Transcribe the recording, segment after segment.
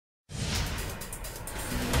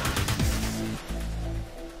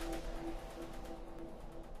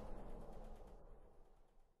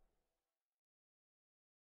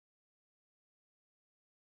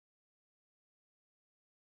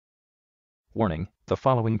Warning: the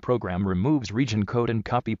following program removes region code and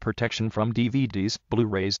copy protection from DVDs,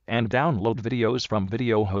 Blu-rays, and download videos from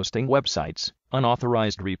video hosting websites.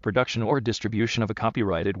 Unauthorized reproduction or distribution of a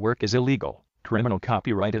copyrighted work is illegal. Criminal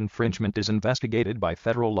copyright infringement is investigated by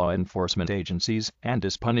federal law enforcement agencies and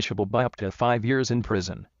is punishable by up to 5 years in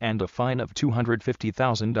prison and a fine of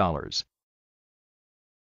 $250,000.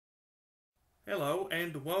 Hello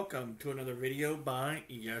and welcome to another video by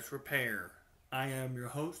ES Repair. I am your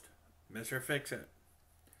host, Mr. Fix-It.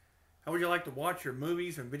 How would you like to watch your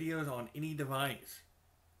movies and videos on any device?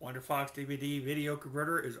 WonderFox DVD Video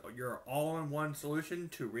Converter is your all-in-one solution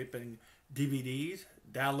to ripping DVDs,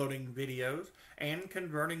 downloading videos, and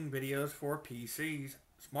converting videos for PCs,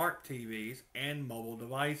 smart TVs, and mobile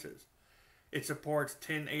devices. It supports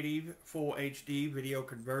 1080 Full HD video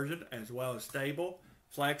conversion as well as stable,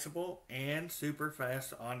 flexible, and super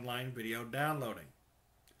fast online video downloading.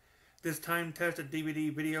 This time-tested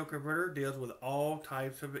DVD video converter deals with all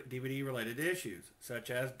types of DVD-related issues, such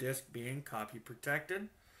as disc being copy protected,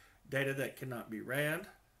 data that cannot be read,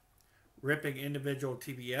 ripping individual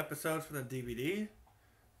TV episodes from the DVD,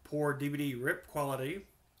 poor DVD rip quality,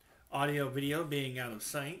 audio-video being out of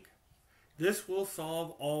sync. This will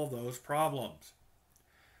solve all those problems.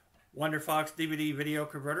 WonderFox DVD video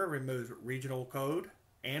converter removes regional code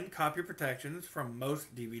and copy protections from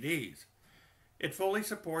most DVDs. It fully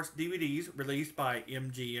supports DVDs released by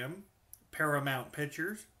MGM, Paramount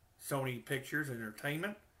Pictures, Sony Pictures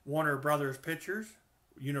Entertainment, Warner Brothers Pictures,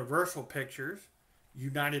 Universal Pictures,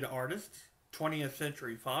 United Artists, 20th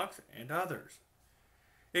Century Fox, and others.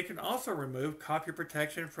 It can also remove copy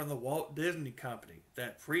protection from the Walt Disney Company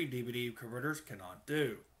that free DVD converters cannot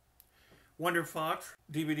do. WonderFox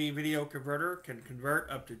DVD video converter can convert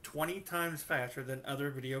up to 20 times faster than other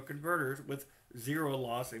video converters with zero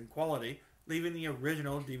loss in quality, leaving the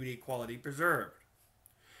original DVD quality preserved.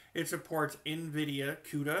 It supports NVIDIA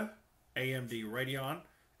CUDA, AMD Radeon,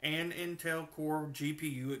 and Intel Core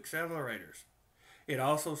GPU accelerators. It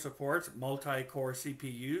also supports multi-core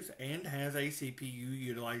CPUs and has a CPU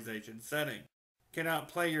utilization setting. Cannot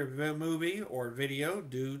play your movie or video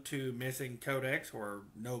due to missing codecs or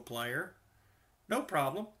no player? No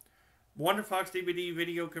problem. WonderFox DVD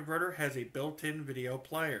video converter has a built-in video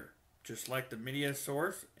player. Just select the media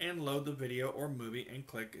source and load the video or movie and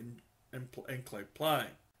click play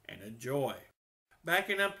and enjoy.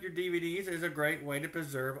 Backing up your DVDs is a great way to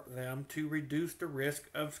preserve them to reduce the risk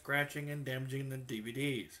of scratching and damaging the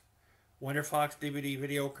DVDs. WonderFox DVD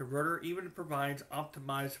video converter even provides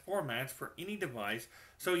optimized formats for any device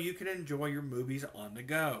so you can enjoy your movies on the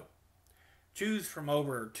go. Choose from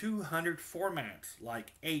over 200 formats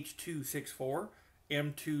like H.264,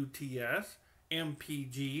 M.2TS,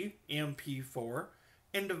 MPG, MP4,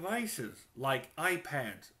 and devices like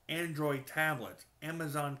iPads, Android tablets,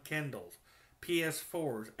 Amazon Kindles,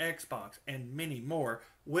 PS4s, Xbox, and many more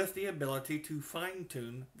with the ability to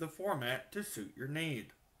fine-tune the format to suit your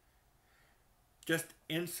need. Just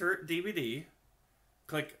insert DVD,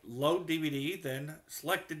 click Load DVD, then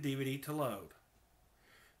select the DVD to load.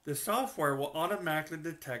 The software will automatically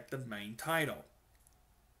detect the main title.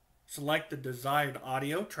 Select the desired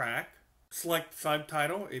audio track. Select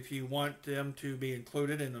subtitle if you want them to be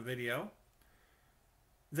included in the video.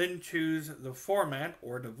 Then choose the format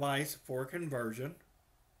or device for conversion.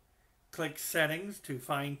 Click Settings to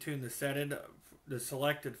fine-tune the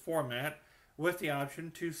selected format with the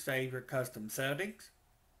option to save your custom settings.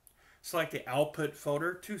 Select the output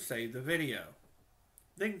folder to save the video.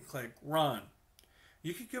 Then click Run.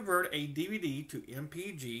 You can convert a DVD to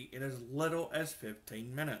MPG in as little as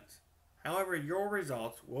 15 minutes. However, your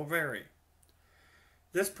results will vary.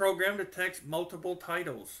 This program detects multiple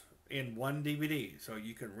titles in one DVD, so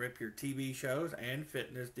you can rip your TV shows and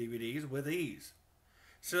fitness DVDs with ease.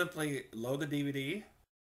 Simply load the DVD,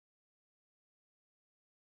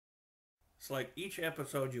 select each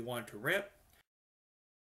episode you want to rip,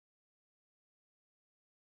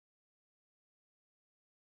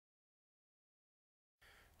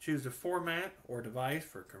 choose the format or device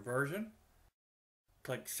for conversion,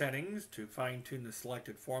 click Settings to fine-tune the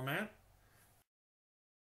selected format,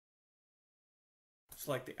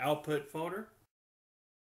 select the output folder,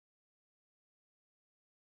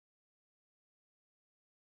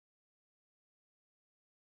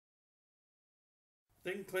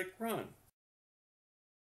 then click Run.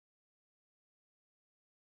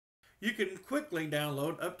 You can quickly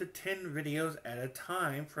download up to 10 videos at a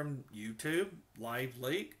time from YouTube,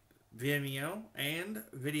 LiveLeak, Vimeo, and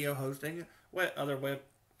video hosting other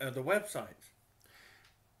websites.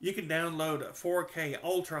 You can download 4K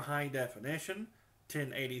ultra high definition,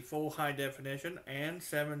 1080 full high definition, and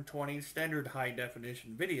 720 standard high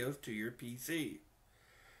definition videos to your PC.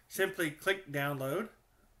 Simply click Download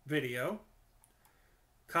Video,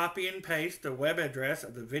 copy and paste the web address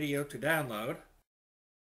of the video to download,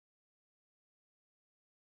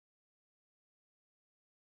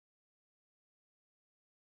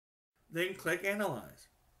 then click Analyze.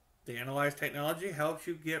 The Analyze technology helps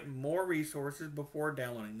you get more resources before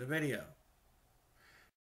downloading the video.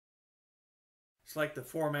 Select the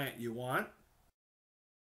format you want.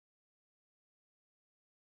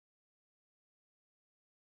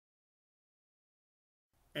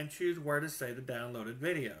 And choose where to save the downloaded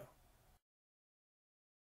video.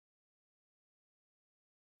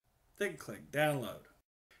 Then click Download.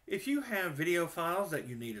 If you have video files that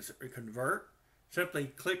you need to convert, simply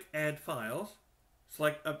click Add Files,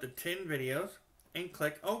 select up to 10 videos, and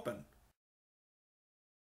click Open.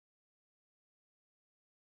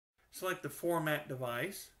 Select the format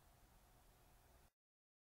device.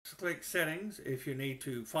 Click Settings if you need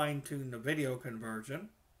to fine-tune the video conversion.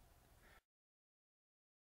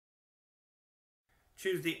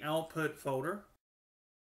 Choose the output folder.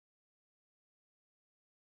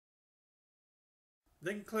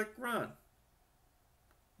 Then click Run.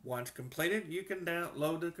 Once completed, you can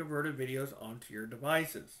download the converted videos onto your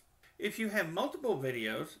devices. If you have multiple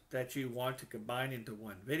videos that you want to combine into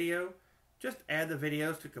one video, just add the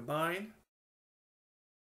videos to combine.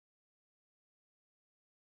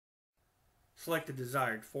 Select the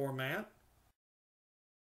desired format.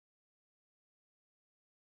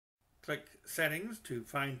 Click Settings to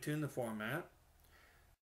fine-tune the format.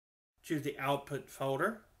 Choose the output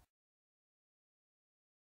folder.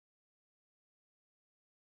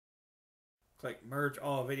 Click Merge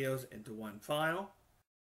all videos into one file.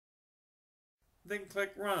 Then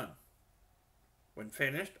click Run. When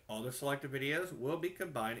finished, all the selected videos will be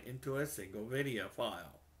combined into a single video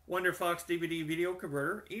file. WonderFox DVD Video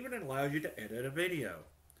Converter even allows you to edit a video.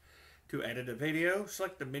 To edit a video,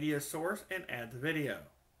 select the media source and add the video.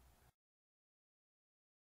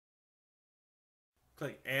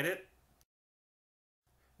 Click Edit.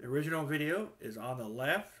 The original video is on the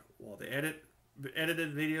left, while the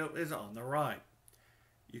edited video is on the right.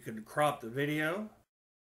 You can crop the video,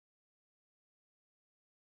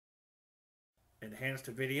 enhance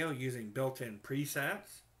the video using built-in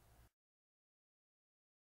presets,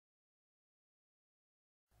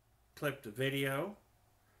 clip the video,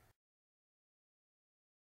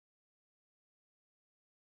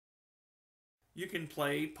 you can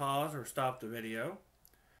play, pause, or stop the video,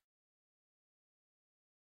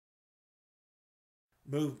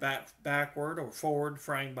 move backward or forward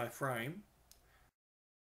frame by frame,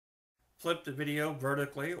 flip the video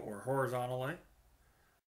vertically or horizontally,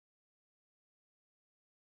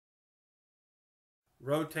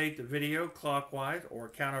 rotate the video clockwise or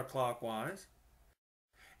counterclockwise,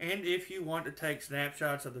 and if you want to take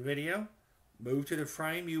snapshots of the video, move to the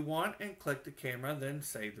frame you want and click the camera, then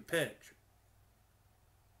save the pitch.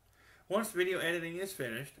 Once video editing is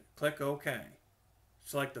finished, click OK.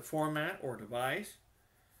 Select the format or device.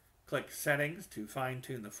 Click Settings to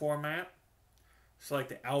fine-tune the format. Select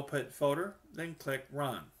the output folder, then click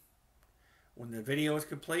Run. When the video is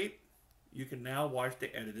complete, you can now watch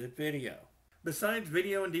the edited video. Besides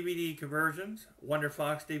video and DVD conversions,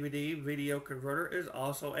 WonderFox DVD Video Converter is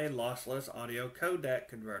also a lossless audio codec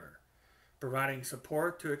converter, providing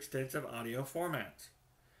support to extensive audio formats.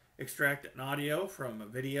 Extract an audio from a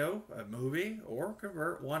video, a movie, or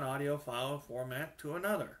convert one audio file format to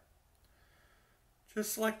another.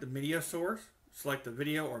 Just select the media source, select the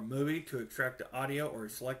video or movie to extract the audio, or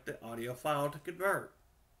select the audio file to convert.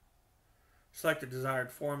 Select the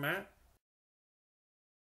desired format.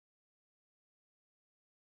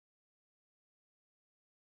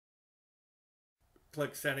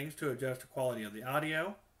 Click Settings to adjust the quality of the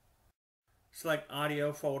audio. Select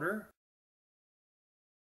Audio folder.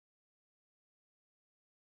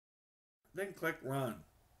 Then click Run.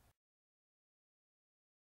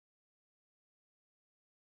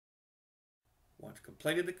 Once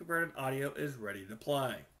completed, the converted audio is ready to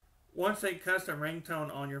play. Once a custom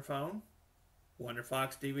ringtone on your phone,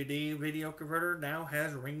 WonderFox DVD Video Converter now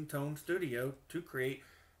has Ringtone Studio to create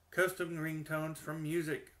custom ringtones from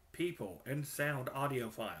music, people, and sound audio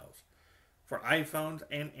files for iPhones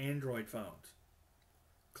and Android phones.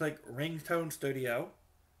 Click Ringtone Studio,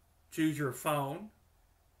 choose your phone,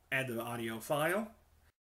 add the audio file.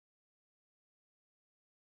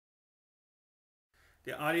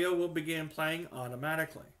 The audio will begin playing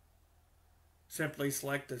automatically. Simply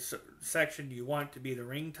select the section you want to be the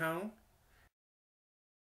ringtone.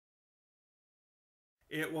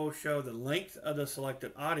 It will show the length of the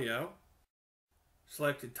selected audio.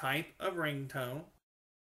 Select the type of ringtone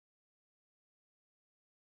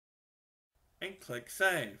and click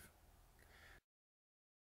Save.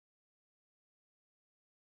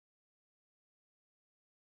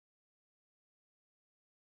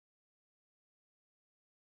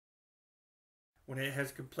 When it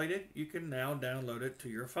has completed, you can now download it to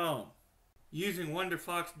your phone. Using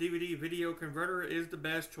WonderFox DVD video converter is the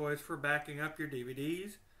best choice for backing up your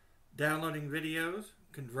DVDs, downloading videos,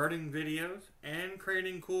 converting videos, and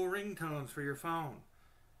creating cool ringtones for your phone.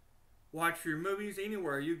 Watch your movies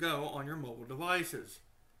anywhere you go on your mobile devices.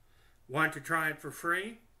 Want to try it for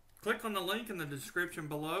free? Click on the link in the description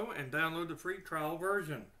below and download the free trial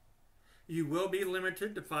version. You will be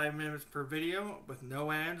limited to 5 minutes per video with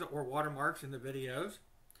no ads or watermarks in the videos.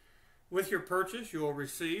 With your purchase, you will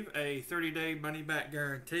receive a 30-day money-back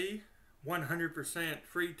guarantee, 100%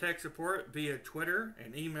 free tech support via Twitter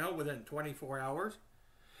and email within 24 hours,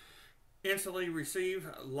 instantly receive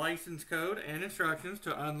license code and instructions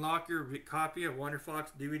to unlock your copy of WonderFox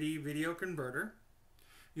DVD video converter.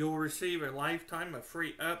 You'll receive a lifetime of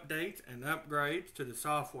free updates and upgrades to the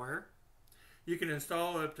software. You can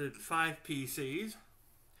install up to 5 PCs.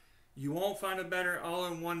 You won't find a better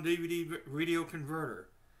all-in-one DVD video converter.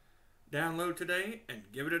 Download today and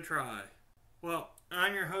give it a try. Well,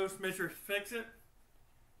 I'm your host, Mr. Fix-It.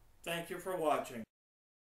 Thank you for watching.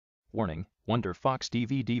 Warning, WonderFox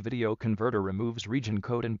DVD video converter removes region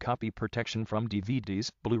code and copy protection from DVDs,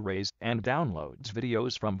 Blu-rays, and downloads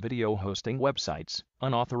videos from video hosting websites.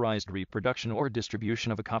 Unauthorized reproduction or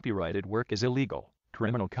distribution of a copyrighted work is illegal.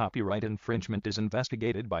 Criminal copyright infringement is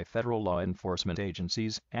investigated by federal law enforcement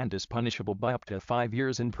agencies and is punishable by up to 5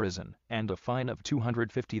 years in prison and a fine of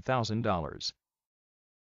 $250,000.